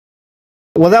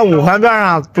我在五环边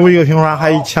上租一个平房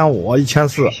还1500、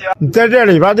1400，你在这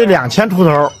里边得2000出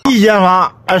头，一间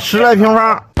房10来平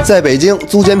方。在北京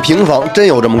租间平房真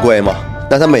有这么贵吗？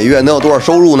那他每月能有多少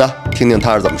收入呢？听听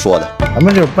他是怎么说的。咱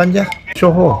们就是搬家、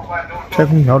售后、拆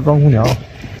空调、装空调。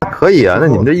可以啊，那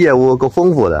你们这业务够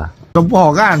丰富的。都不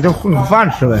好干，就混口饭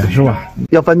吃呗，是吧？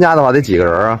要搬家的话得几个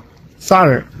人啊？3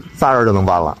人，3人就能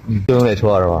搬了。就用那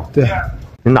车是吧？对。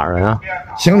您哪儿人啊？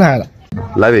邢台的。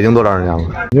来北京多长时间了？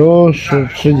有十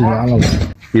几年了吧。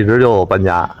一直就搬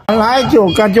家。原来就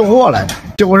干旧货来的，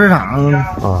旧货市场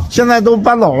啊，现在都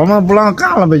搬走了吗？不让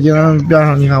干了。北京边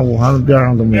上，你看五环边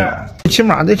上都没有，起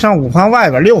码得上5环外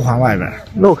边、6环外边。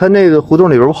那我看那个胡同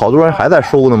里边不好多人还在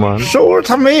收呢吗？收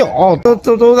他没有，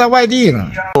都在外地呢。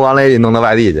收完了也得弄到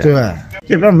外地去。对，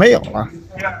这边没有了。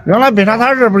原来北沙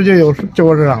滩这不是就有旧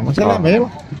货市场吗？现在没了。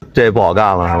这不好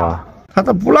干了是吧？他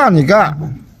都不让你干。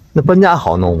那搬家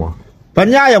好弄吗？搬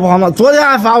家也不好弄。昨天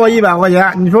还罚我100块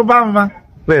钱，你说办不办？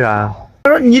为啥呀？他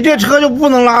说你这车就不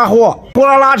能拉货，不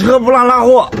让拉车，不让拉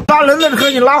货，拉人的车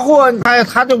你拉货，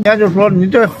他就说你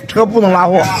这车不能拉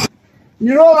货。你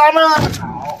说咱们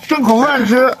挣口饭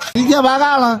吃，一天白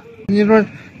干了，你说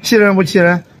气人不气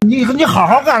人？你好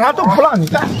好干，他都不让你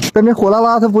干。但这货拉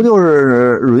拉它不就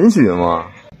是允许吗？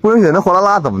不允许，那货拉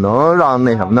拉怎么能让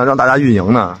那什么呢？让大家运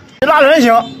营呢？拉人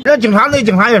行，人家警察那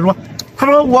警察也说，他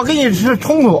说我跟你是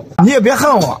冲突，你也别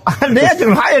恨我。人家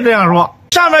警察也这样说。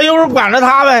上面有人管着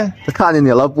他呗，他看见你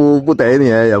了不逮你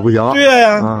也不行。对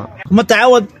呀，他妈逮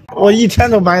我一天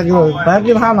都白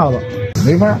给他闹的，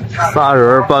没法。仨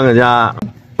人搬个家，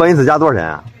搬一次家多少钱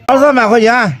啊？200、300块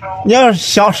钱，你要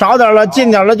少点了，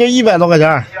近点了就100多块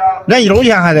钱，连油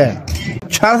钱还得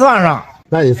全算上。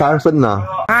那你仨人分呢？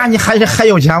啊，你还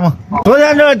有钱吗？昨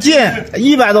天这近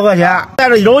100多块钱，带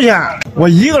着油钱，我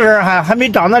一个人还没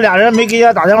找那俩人，没给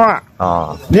人家打电话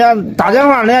啊。人家打电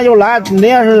话，人家就来，人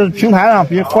家是平台上，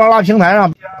比货拉平台上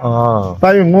啊，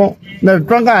搬运工，那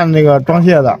专干那个装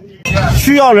卸的，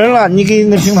需要人了，你给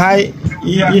那平台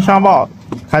一上报，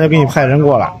他就给你派人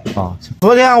过来啊。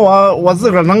昨天我自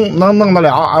个儿能弄得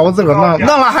了啊，我自个儿弄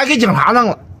了，还给警察弄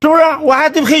了，是不是？我还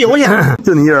得赔油钱。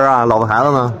就你一人啊？老婆孩子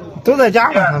呢？都在家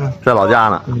呢，他们在老家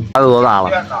呢。孩子多大了？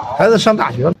孩子上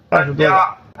大学了，20多了。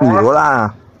你多大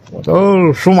啊？我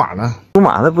都属马呢。属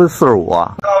马那不是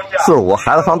45，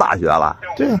孩子上大学了。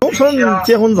对，农村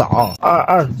结婚早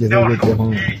，20几岁就结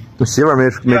婚了。这媳妇儿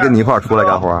没跟你一块儿出来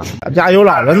干活？家有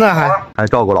老人呢，还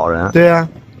照顾老人。对呀，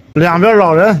两边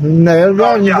老人哪个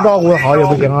边你不照顾得好也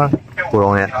不行啊，不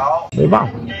容易，没办法。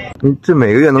你这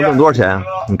每个月能挣多少钱？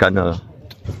你干这个？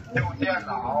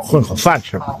混口饭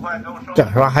吃，这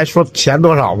是吧？还说钱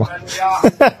多少吗？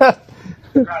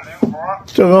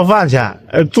挣个饭钱，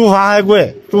租房还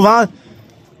贵，租房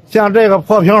像这个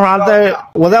破平房，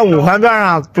我在五环边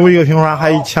上租一个平房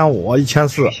还1500、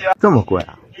1400，这么贵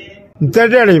啊？你在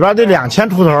这里边得2000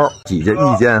出头。一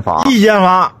间房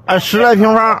10来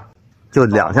平方，就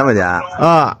2000块钱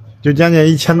啊，就将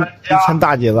近1000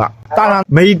大几个。当然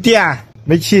没电、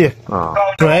没气啊，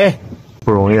水。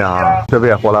不容易啊，这不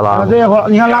也货拉拉？这货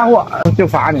你看拉货就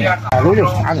罚你，海路就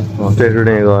罚你。这是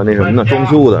那什么呢？装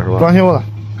修的是吧？装修的。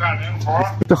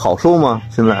这好收吗？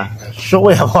现在收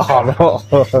也不好收。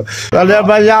咱这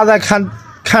搬家再看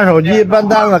手机，搬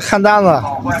单子、看单子、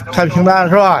看凭单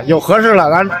是吧？有合适了，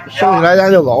咱收起来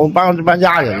咱就走，搬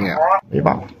家去你，没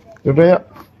办法，就这样。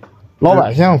老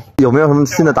百姓有没有什么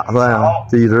新的打算呀？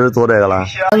就一直做这个了？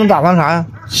还能打算啥呀？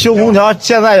修空调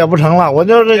现在也不成了，我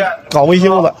就是搞维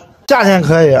修的。夏天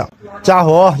可以，加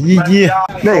火、一机，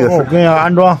那个是跟要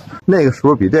安装，那个是不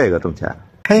是比这个挣钱？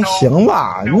还行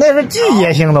吧，那是季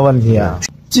节性的问题啊。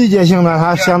季节性的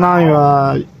它相当于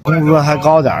工资还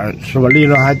高点，是吧？利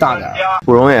润还大点，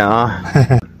不容易啊。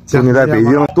祝你在北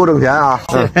京多挣钱啊！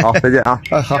好，再见啊！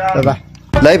好，拜拜。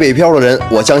来北漂的人，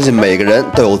我相信每个人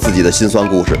都有自己的辛酸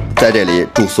故事。在这里，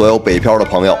祝所有北漂的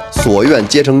朋友所愿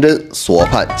皆成真，所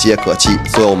盼皆可期，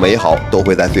所有美好都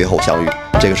会在最后相遇。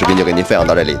这个视频就给您分享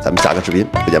到这里，咱们下个视频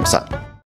不见不散。